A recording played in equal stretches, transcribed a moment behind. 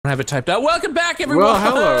I have it typed out. Welcome back, everyone!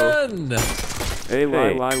 Well, hello. Hey, why?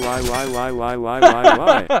 Hey, why? Hey,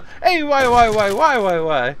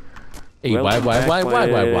 why?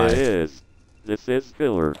 Hey, why? This is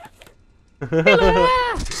filler.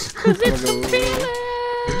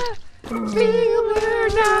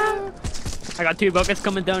 I got 2 buckets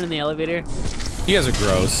coming down in the elevator. You guys are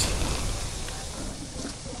gross.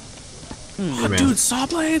 Hey, man. Dude, saw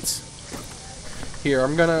blades! Here,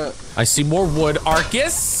 I'm gonna... I see more wood.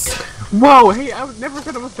 Arkas! Whoa, hey, I never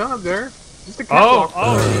could have done up there. Just a catwalk.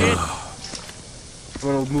 I'm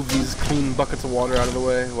gonna move these clean buckets of water out of the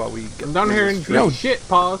way while we get... I'm down here in deep shit,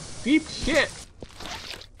 pause. Deep shit.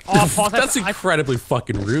 Oh, Paul, That's incredibly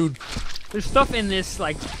fucking rude. There's stuff in this,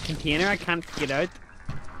 like, container I can't get out.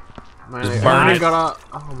 Man, Just I burn already it. got a...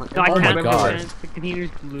 Oh my, No, I oh my can't. God. The container's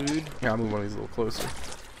glued. Yeah, I'll move one of these a little closer.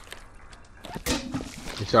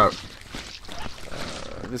 Good job.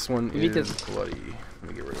 This one need is to- bloody. Let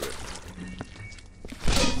me get rid of it.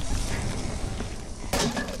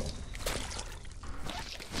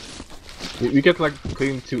 You get like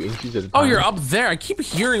clean 2 inches at a time. Oh, you're up there. I keep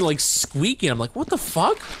hearing like squeaking. I'm like, what the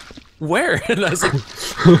fuck? Where? And I was like,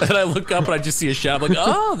 and I look up and I just see a shadow. I'm like,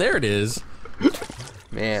 oh, there it is.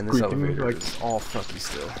 Man, this Squeaking, elevator like- is all fucky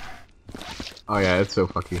still. Oh yeah, it's so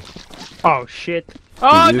fucky. Oh, shit.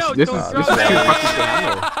 Oh, Dude, no, this don't is drop too it. fucky to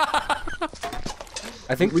handle.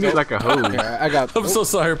 I think We need like a hose. Yeah, I got... I'm so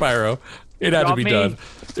sorry, Pyro. It had to Drop be me. done.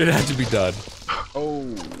 It had to be done.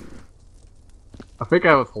 Oh. I think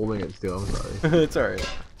I was holding it still, I'm sorry. It's alright.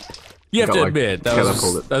 You have Got, to like, admit, that gotta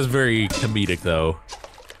hold was, it. that was very comedic, though.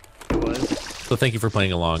 It was. So thank you for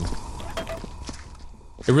playing along.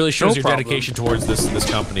 It really shows No your problem. dedication towards this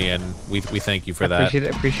company, and we thank you for that.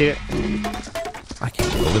 Appreciate it. I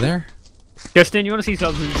can't go over there. Justin, you want to see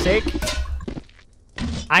something sick?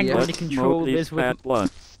 I'm Yeah. going to Let's control smoke these this with... fat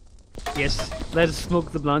blunts. Yes, let's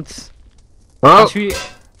smoke the blunts. Oh! Actually,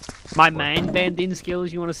 my mind bending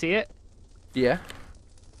skills, you want to see it? Yeah.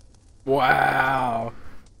 Wow.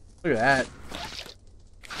 Look at that.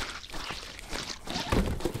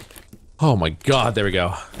 Oh my god, there we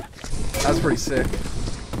go. That's pretty sick.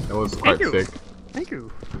 That was quite you. sick. Thank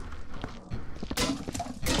you.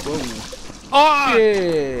 Whoa. Oh!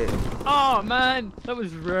 Shit. Oh, man. That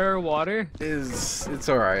was rare water. It's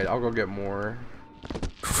alright. I'll go get more.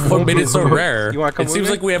 What made it so rare? You wanna come It with seems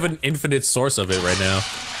me? like we have an infinite source of it right now.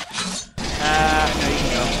 No, you can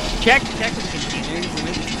go. Check the containers. There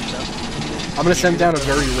may be some stuff. I'm gonna send down a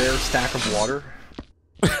very rare stack of water.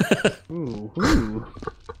 Ooh. Ooh.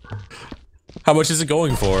 How much is it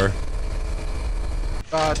going for?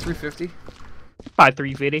 350. About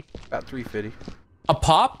 350. About 350. A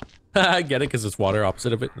pop? I get it, because it's water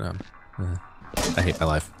opposite of it. No. I hate my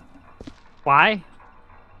life. Why?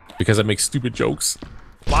 Because I make stupid jokes.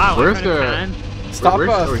 Wow, Where's I kinda the- can. Stop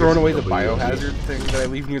Where's- oh, throwing here's away the the W. biohazard thing that I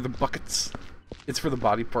leave near the buckets. It's for the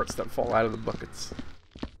body parts that fall out of the buckets.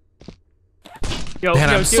 Yo, Man,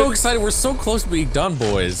 yo, I'm dude. so excited. We're so close to being done,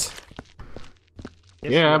 boys.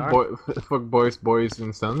 Yes, Yeah, we are. fuck boys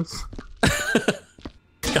and sons.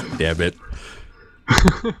 God damn it.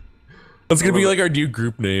 That's gonna be like our new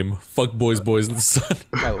group name. Fuck boys, boys, and the sun.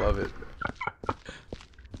 I love it.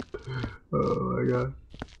 Oh my god.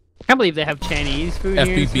 I can't believe they have Chinese food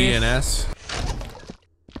here. in Smith. FBBNS.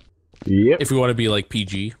 Yep. If we want to be like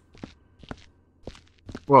PG.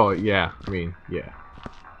 Well, yeah. I mean, yeah.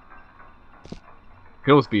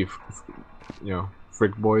 Could always be,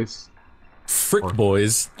 frick boys. Frick Or-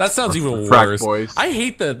 boys. That sounds or even frack worse. boys. I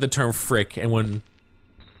hate the term frick, and when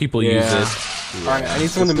people use Yeah. it, Alright, I need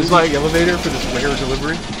someone to It's move like- the elevator for this rare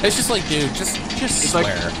delivery. it's just like, dude, just It's swear.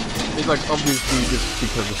 like- It's like obviously just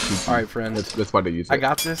because of stupid. Alright, friend. That's why they use it. I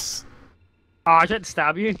got this. Oh, I tried to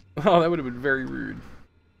stab you. Oh, that would have been very rude.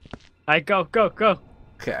 Alright, go.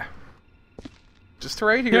 Okay. Just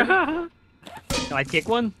right here. Can I take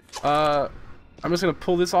one? I'm just gonna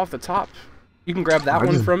pull this off the top. You can grab that I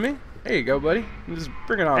one just- from me. There you go, buddy. And just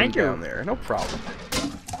bring it on Thank you. down there. No problem.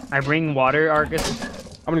 I bring water, Arkas.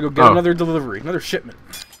 I'm gonna go get Oh. another delivery, another shipment.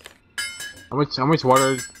 How much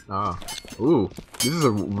water? Ah. Ooh. This is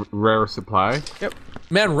a rare supply.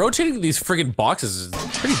 Man, rotating these friggin' boxes is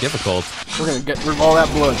pretty difficult. We're gonna get rid of all that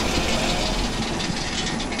blood.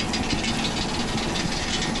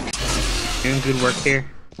 Doing good work here.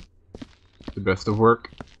 The best of work.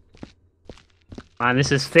 Man,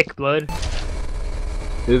 this is thick blood.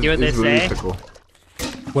 It's, You know what it's they really say? fickle.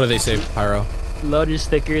 What do they say, Pyro? Blood is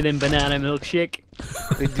thicker than banana milkshake.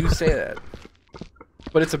 They do say that.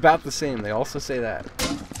 But it's about the same. They also say that.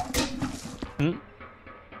 Hmm?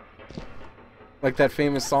 Like that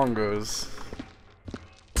famous song goes.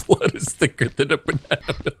 Blood is thicker than a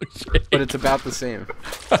banana milkshake. But it's about the same.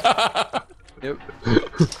 Yep.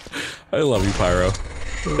 I love you, Pyro.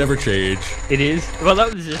 Never change. It is. Well,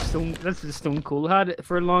 that was just Stone. That's the Stone Cold had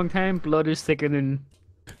for a long time. Blood is thicker than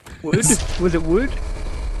wood. Was it wood?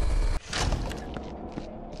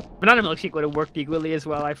 Banana milkshake would have worked equally as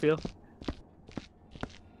well, I feel.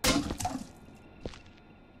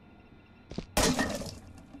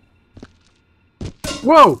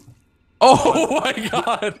 Whoa! Oh my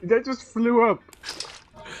god! That just flew up.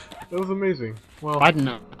 That was amazing. Well, I don't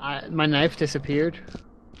know. My knife disappeared.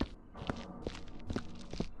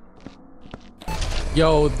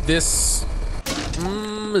 Yo, this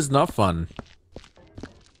is not fun.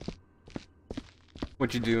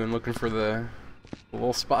 What you doing? Looking for the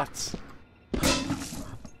little spots?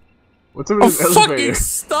 what's up with this fucking elevator?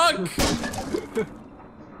 stuck!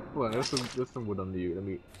 Well, there's some wood on you. Let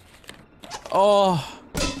me. Oh,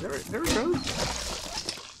 There it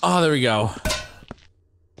goes. oh, there we go.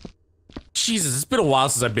 Jesus, it's been a while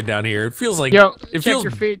since I've been down here. It feels like Yo, it check feels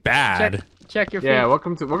your feet. bad. Check your feet. Yeah,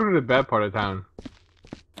 welcome to the bad part of town.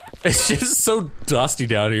 It's just so dusty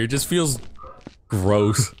down here. It just feels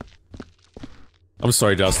gross. I'm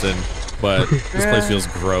sorry, Justin, but this place feels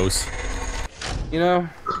gross. You know,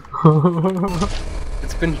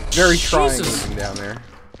 it's been very trying Jesus. living down there.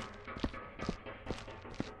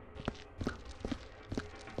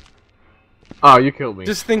 Oh, you killed me.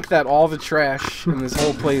 Just think that all the trash in this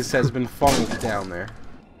whole place has been funneled down there.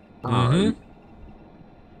 Mm-hmm.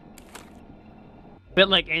 But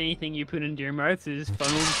like anything you put into your mouth is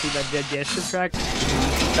funneled through that digestive tract.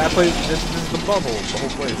 That place, this is the bubble, the whole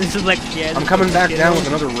place. This is like yeah. I'm coming back down with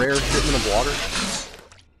another rare shipment of water.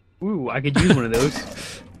 Ooh, I could use one of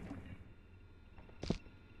those.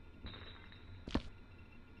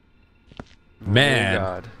 Man, Oh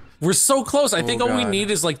god. we're so close. I think all we God.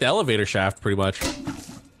 need is like the elevator shaft, pretty much.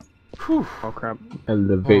 Whew. Oh crap.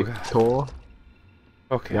 Elevator.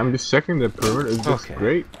 Okay. Yeah, I'm just checking the perimeter. It's just Okay.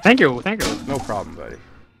 great. Thank you, thank you. No problem, buddy.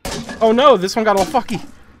 Oh no, this one got all fucky.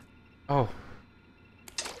 Oh.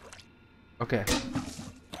 Okay.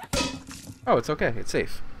 Oh, it's okay. It's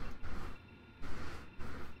safe.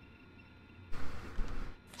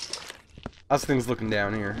 How's things looking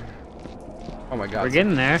down here? Oh my god. We're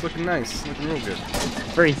getting there. It's looking nice. Looking real good.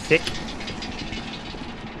 Very thick.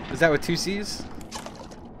 Is that with 2 C's?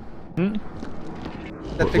 Hmm?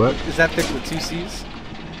 Is that, What? thick, is that thick with 2 C's?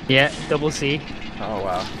 Yeah, double C. Oh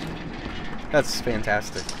wow. That's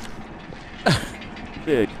fantastic.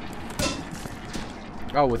 Big.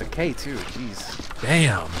 Oh, with a K too. Jeez.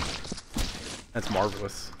 Damn. That's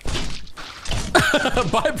marvelous.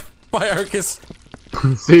 Bye, Arkas.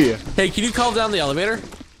 See ya. Hey, can you call down the elevator?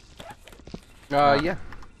 Yeah.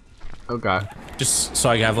 Oh god. Just so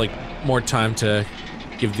I have like more time to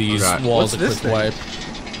give these Okay. walls What's a this quick wipe.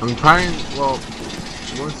 I'm trying. Well,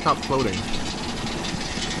 it won't stop floating.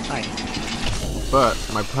 Hi. But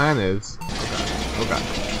my plan is. Oh god.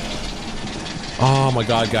 Oh my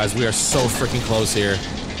god, guys, we are so freaking close here.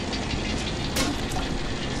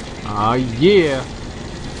 Ah yeah.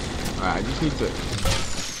 Alright, I just need to.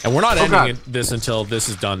 And we're not Oh, ending God. this until this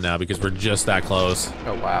is done now because we're just that close.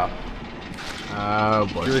 Oh wow. Oh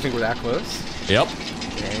You boy. really think we're that close? Yep.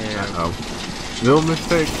 Damn. Oh. Little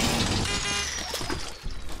mistake.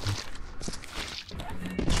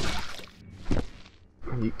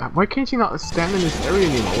 Why can't you not stand in this area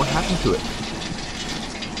anymore? What happened to it?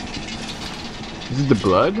 Is it the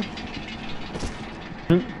blood?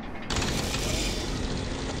 I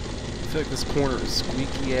feel like this corner is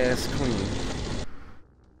squeaky ass clean.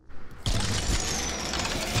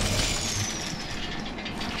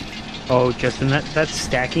 Oh, Justin, that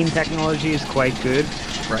stacking technology is quite good.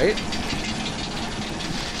 Right?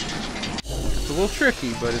 It's a little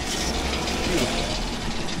tricky, but it's beautiful.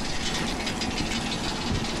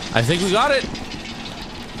 I think we got it.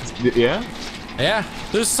 Yeah? Yeah.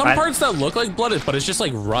 There's some I- parts that look like blooded, but it's just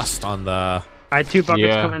like rust on the... I had 2 buckets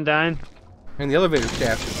Yeah. coming down. And the elevator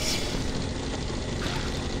shaft is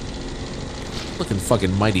Looking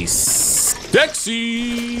fucking mighty sexy.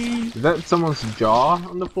 Is that someone's jaw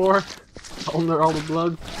on the floor? Under all the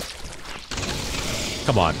blood?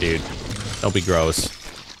 Come on, dude. Don't be gross.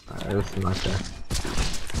 Alright, this is not there.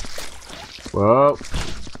 Whoa.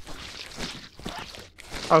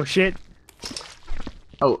 Oh shit.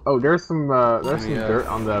 Oh, there's some Let me, dirt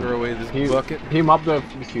on the. throw away this Can you, bucket. Can you mop the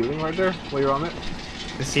ceiling right there while you're on it?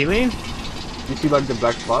 The ceiling? You see like the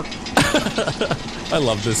black spots? I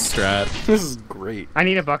love this strat. This is great. I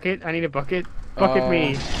need a bucket. I need a bucket. Bucket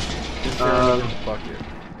me. Is there another bucket?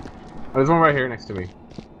 Oh, there's one right here next to me.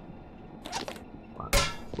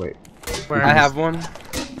 Wait. Where? I have one.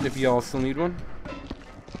 If y'all still need one.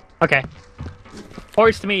 Okay.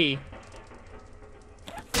 Hoist me.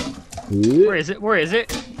 Where is it? Where is it?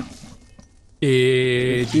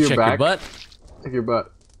 Did you your check back. your butt? Take your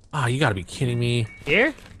butt. Oh, you gotta be kidding me.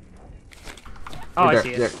 Here? Oh, I Right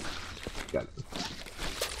see there, it. yeah. Got it.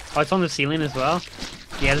 Oh, it's on the ceiling as well.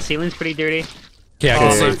 Yeah, the ceiling's pretty dirty. Yeah, I can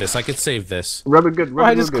Oh. save this. I can save this. Rub it good. Oh, Rub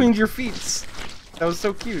I it just good. cleaned your feet. That was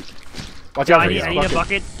so cute. Watch Yeah, out I for need, this I need a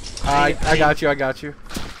bucket. I got you. I got you.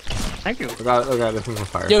 Thank you. I got this thing's on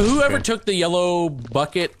fire. Yo, whoever Okay. took the yellow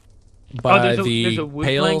bucket by there's a the wood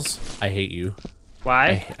pails, I hate you.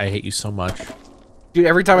 Why? I hate you so much. Dude,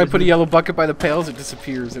 every time I put a yellow bucket by the pails, it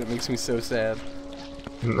disappears, and it makes me so sad.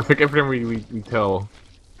 I think every time we tell,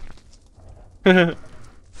 I'm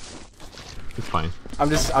it's fine.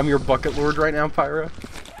 your bucket lord right now, Pyro.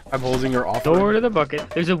 I'm holding your offering. Door to the bucket.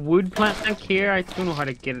 There's a wood plank here. I don't know how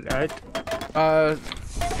to get it out.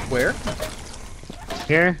 Where?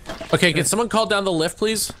 Here. Okay, can someone call down the lift,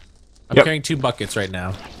 please? I'm Yep. carrying 2 buckets right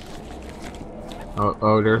now.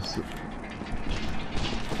 Oh, there's.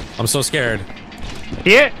 I'm so scared.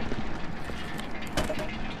 Here.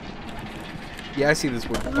 Yeah, I see this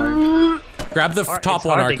wood plank. Grab the Hard- top it's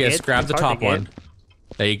one, hard to Arkas. get. Grab It's the hard to top get. one.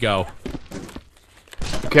 There you go.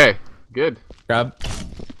 Okay, good. Grab.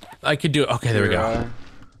 I could do it. Okay, there we go.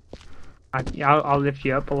 Yeah, I'll lift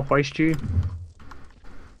you up. I'll hoist you.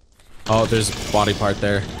 Oh, there's a body part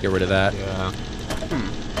there. Get rid of that. Yeah.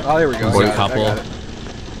 Oh, there we go. Boy I got it, I couple. got it.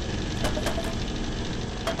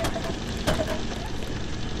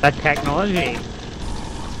 That technology.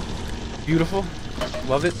 Beautiful.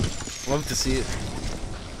 Love it. Love to see it.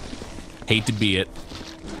 Hate to be it.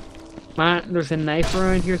 Man, there's a knife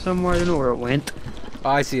around here somewhere. I don't know where it went. Oh,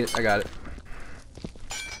 I see it. I got it.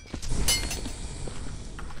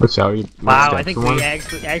 What's out? You Wow, stab I think someone? we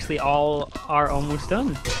actually all are almost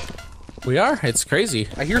done. We are. It's crazy.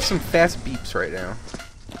 I hear some fast beeps right now.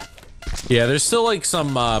 Yeah, there's still like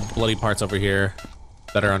some bloody parts over here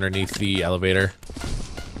that are underneath the elevator.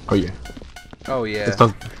 Oh yeah. Oh yeah. It's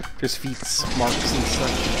on There's feet marks and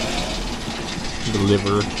such. the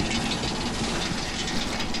liver.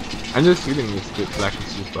 I'm just eating this bit black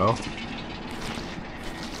as well.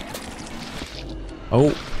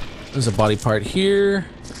 Oh, there's a body part here.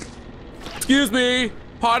 Excuse me.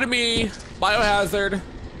 Pardon me. Biohazard.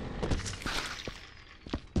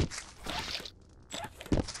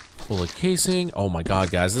 Full of casing. Oh my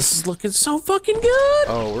god, guys. This is looking so fucking good.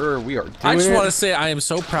 Oh, we are doing I just it. want to say I am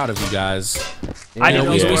so proud of you guys. Yeah, I didn't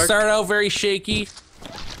know we, it we worked. started out very shaky,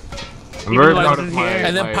 I'm very though I proud wasn't of my. here.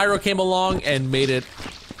 and then my- Pyro came along and made it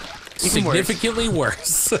Even worse. significantly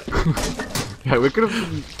worse. Yeah, we could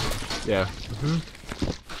have. Yeah.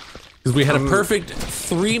 Because we had a perfect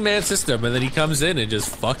 3-man system, and then he comes in and just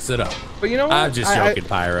fucks it up. But you know what? I'm just joking,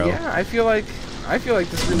 Pyro. Yeah, I feel like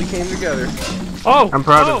this really came together. Oh! I'm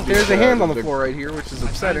proud of There's a the, hand on the floor right here, which is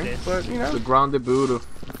upsetting. it. But you know, The ground debut of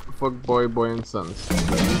Fuck Boy and Sons.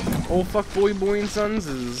 old fuck boy and sons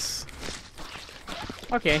is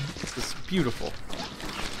Okay. beautiful.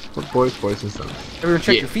 Fuck Boys and Sons. Everyone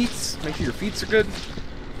check Yeah. your feet. Make sure your feet are good.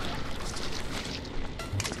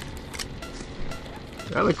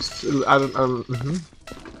 That looks. I don't.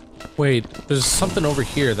 Wait, there's something over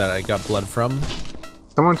here that I got blood from.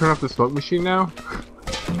 Someone turn off the smoke machine now.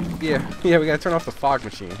 Yeah, we gotta turn off the fog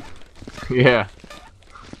machine. Yeah.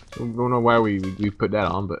 I don't know why we put that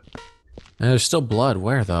on, but And there's still blood.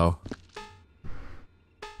 Where though?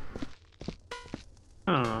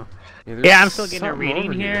 Oh. there's Yeah, I'm still getting a something reading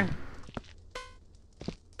over here.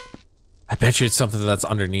 I bet you it's something that's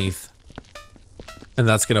underneath. And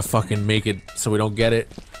that's gonna fucking make it so we don't get it.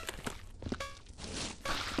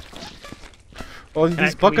 Well, these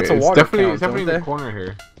can buckets we- of it's water definitely count, it's definitely in don't the they? corner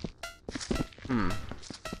here.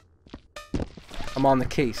 I'm on the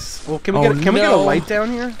case. Well, can we Oh, get a no. light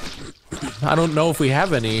down here? I don't know if we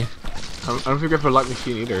have any. I don't think we have a light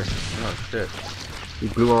machine either. Oh shit. We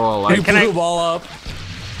blew all We lights. blew Can I- them all up.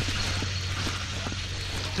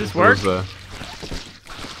 Does this work? Those,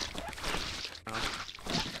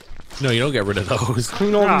 No, you don't get rid of those.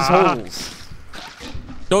 Clean all these Ah. holes.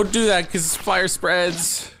 Don't do that because fire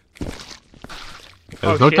spreads. There's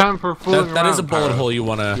Oh, no shit. time for fooling That is a around, bullet Pyro. hole you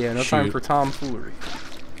want to Yeah, no shoot. time for tomfoolery.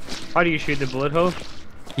 How do you shoot the bullet hole?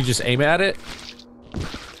 You just aim at it.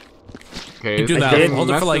 Okay, You do it's that. getting Hold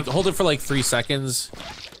massive- it for like 3 seconds.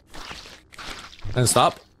 And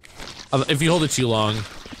stop. If you hold it too long.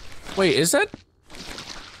 Wait, is that?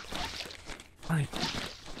 Wait.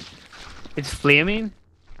 It's flaming.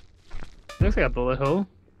 It looks like a bullet hole.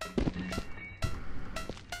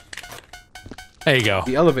 There you go.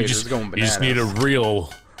 The elevator's you just, going You just need a bananas.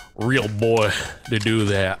 real boy to do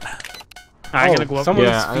that. I'm gonna go up.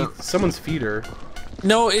 Yeah, I don't- Someone's feet are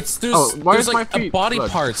No, it's why there's is like my a feet body blood?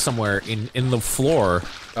 part somewhere in the floor.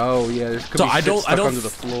 Oh yeah, there's could So be I shit don't- stuck I don't- under the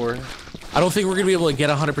floor. I don't think we're gonna be able to get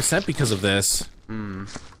 100% because of this.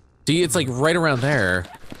 See, it's like right around there.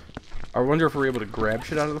 I wonder if we're able to grab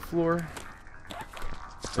shit out of the floor.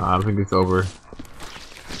 Nah, I think it's over.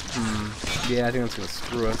 Yeah, I think that's gonna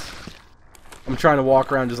screw us. I'm trying to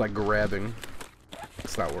walk around just like grabbing.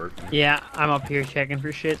 It's not working. Yeah, I'm up here checking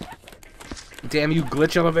for shit. Damn you,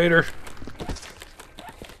 glitch elevator!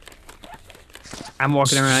 I'm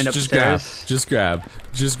walking around Just grab. upstairs. Just grab.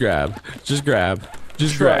 Just grab. Just grab.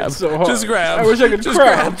 Just Tried grab. so hard. Just grab. I wish I could just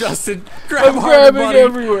crouch. grab, Justin. Grab I'm harder, grabbing buddy.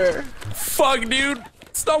 everywhere. Fuck, dude.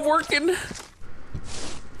 It's not working.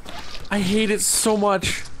 I hate it so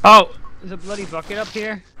much. Oh, there's a bloody bucket up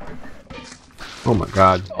here. Oh my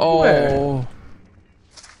god. Oh. Where?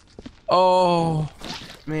 Oh.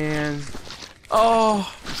 Man.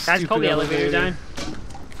 Oh. Guys, call Stupid the elevator down.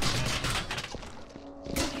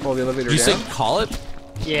 Pull the elevator Did you down. say call it?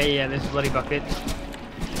 Yeah, there's a bloody bucket.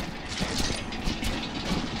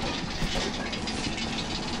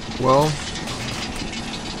 Well.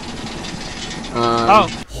 Oh!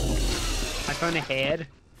 I found a head.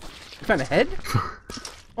 You found a head?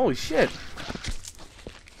 Holy shit.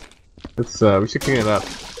 Let's we should clean it up.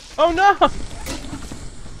 Oh no!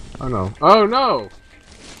 Oh no. Oh no!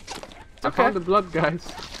 I Okay. found the blood, guys.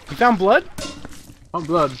 You found blood? Found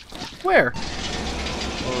blood. Where?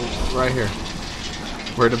 Oh, right here.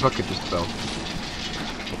 Where the bucket just fell.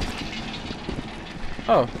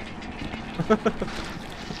 Oh.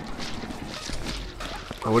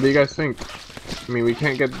 What do you guys think? I mean, we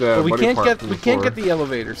can't get the. But we body can't part get from we the can't floor. get the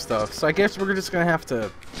elevator stuff. So I guess we're just gonna have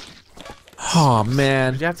to Oh,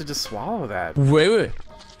 man. you have to just swallow that. Wait.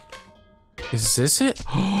 Is this it?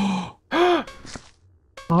 Where'd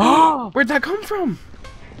that come from?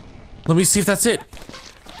 Let me see if that's it.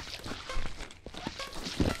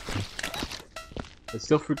 It's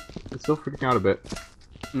still freaking out a bit.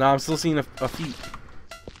 No, I'm still seeing a feet.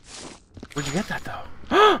 Where'd you get that though?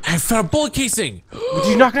 I found a bullet casing. Did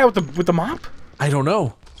you knock it out with the mop? I don't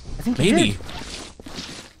know. I think you Maybe. did.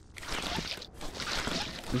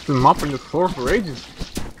 It's been mopping the floor for ages.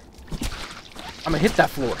 I'm gonna hit that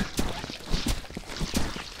floor.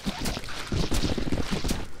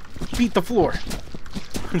 Beat the floor.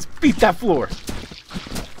 Let's beat that floor.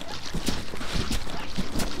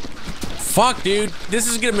 Fuck, dude. This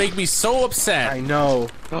is gonna make me so upset. I know.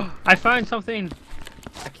 I found something.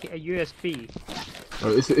 A USB. Oh,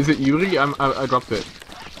 is it Yuri? I dropped it.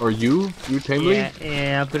 Or you tamely?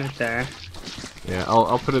 Yeah, I'll put it there. Yeah,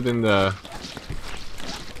 I'll put it in the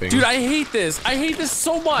thing. Dude, I hate this. I hate this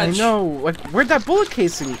so much. I know. Like, where'd that bullet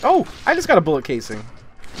casing? Oh, I just got a bullet casing.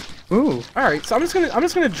 Ooh. All right, so I'm just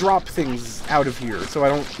gonna drop things out of here so I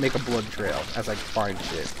don't make a blood trail as I find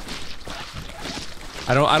shit.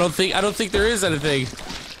 I don't think there is anything.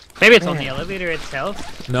 Maybe it's on the elevator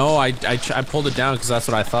itself. No, I pulled it down because that's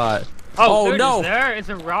what I thought. Oh, Oh, there it no. is there. It's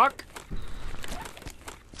a rock.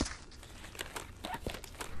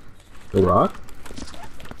 The rock?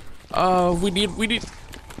 We need.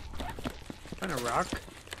 Found a rock.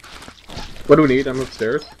 What do we need? I'm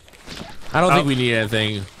upstairs. I don't think we need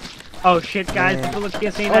anything. Oh shit, guys! Man. The bullet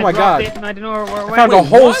casing. Oh my I dropped God. it and I don't know where it I went. found a Wait,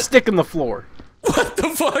 whole what? stick in the floor. What the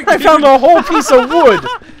fuck? I dude? found a whole piece of wood.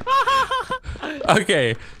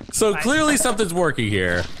 Okay, so clearly something's working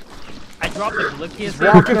here. I dropped the bullet casing.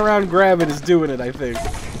 Walking around grabbing is doing it, I think.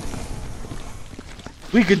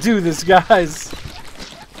 We could do this, guys.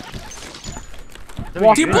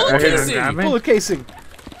 Walk Dude, bullet Right here. casing! bullet casing.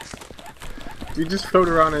 You just float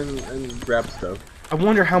around and grab stuff. I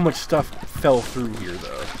wonder how much stuff fell through here,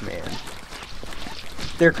 though, man.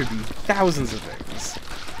 There could be thousands of things.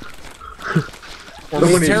 Or This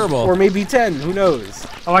is maybe, terrible. or maybe 10, who knows?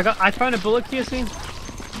 Oh, I found a bullet casing.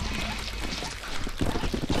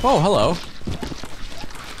 Oh, hello.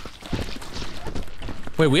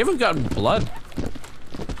 Wait, we haven't gotten blood.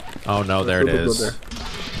 Oh no, there it There's a is. little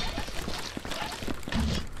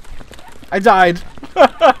I died.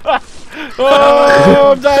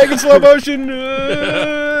 Oh, I'm dying in slow motion.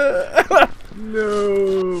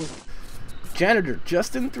 No. Janitor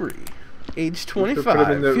Justin 3, age put it in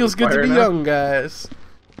 25. the Feels good to fire be now? young, guys.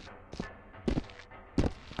 Is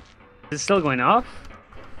it still going off?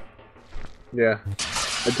 Yeah.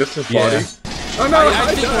 Justin's Yeah. body. Oh no! I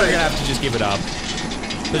think died. we're gonna have to just give it up.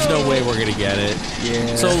 There's no way we're gonna get it.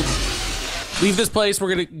 Yeah. So leave this place.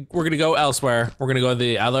 We're gonna go elsewhere. We're gonna go to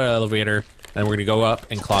the other elevator, and we're gonna go up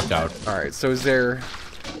and clock out. all right. So is there?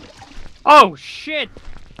 Oh shit!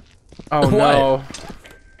 Oh What? no.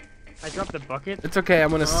 I dropped the bucket. It's okay. I'm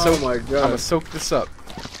gonna Oh soak. my I'm god. gonna soak this up.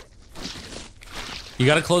 You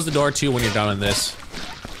gotta close the door too when you're done on this.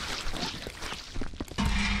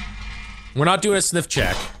 We're not doing a sniff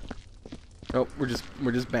check. Oh, we're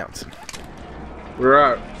just bouncing. We're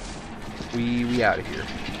out. We out of here.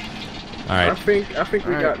 All I right. think we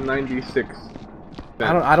Alright. got 96.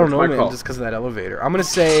 I don't know, my man, call. just because of that elevator. I'm gonna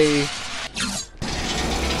say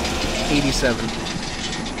 87.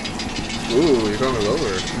 Ooh, you're going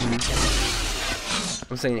lower.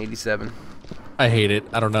 I'm saying 87. I hate it.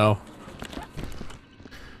 I don't know.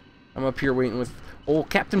 I'm up here waiting with old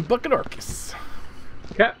Captain Bucket Arkas.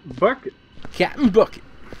 Cat bucket. Captain Bucket.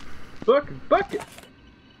 Bucket.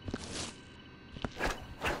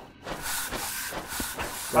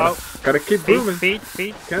 Oh, Gotta keep brooming. feet.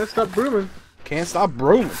 Can't stop brooming. Can't stop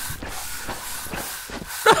brooming.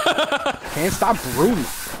 Can't stop brooming.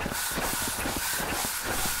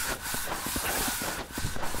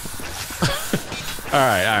 All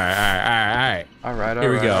right. All right.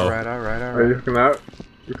 Here we go. All right. Are you looking out?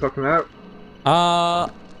 You clocking out?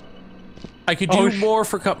 I could do more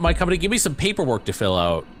for my company. Give me some paperwork to fill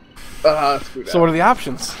out. Screw that. So what are the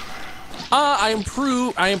options? I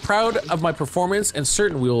am proud of my performance and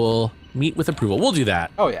certain we will meet with approval. We'll do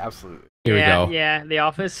that. Oh yeah, absolutely. Here we go. Yeah, The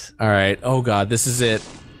Office. All right. Oh God, this is it.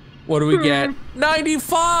 What do we get?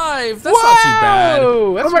 95. That's not too bad.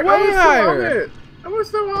 Whoa, that's way higher. I was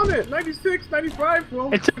still on it. 96, 95.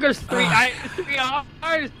 Well, It took us 3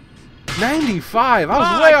 hours. 95. I was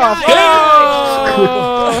Oh, way God. off.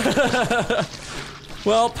 Oh!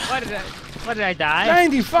 Well, What did I die?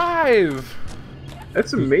 95.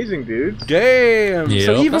 that's amazing, dude. Damn. Yep,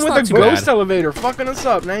 So even that's with not the too ghost bad. elevator fucking us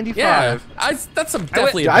up, 95. yeah, that's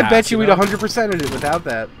definitely. A I pass, bet you we'd know? 100%ed it without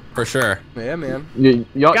that. For sure. Yeah, man.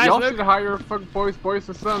 Y'all Guys, look. should hire fucking boys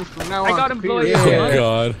and sons from now on. I got to employees. clean. Yeah. Oh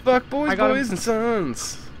God. Fuck boys, I got boys, and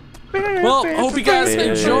sons. Well, hope you guys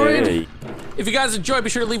enjoyed. Hey. If you guys enjoyed, be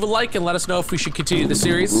sure to leave a like and let us know if we should continue the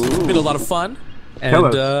series. It's been a lot of fun. Tell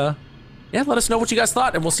And us. yeah, let us know what you guys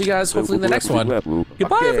thought, and we'll see you guys hopefully in the next one.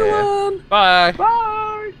 Goodbye, Yeah. everyone. Bye.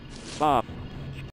 Bye. Bye.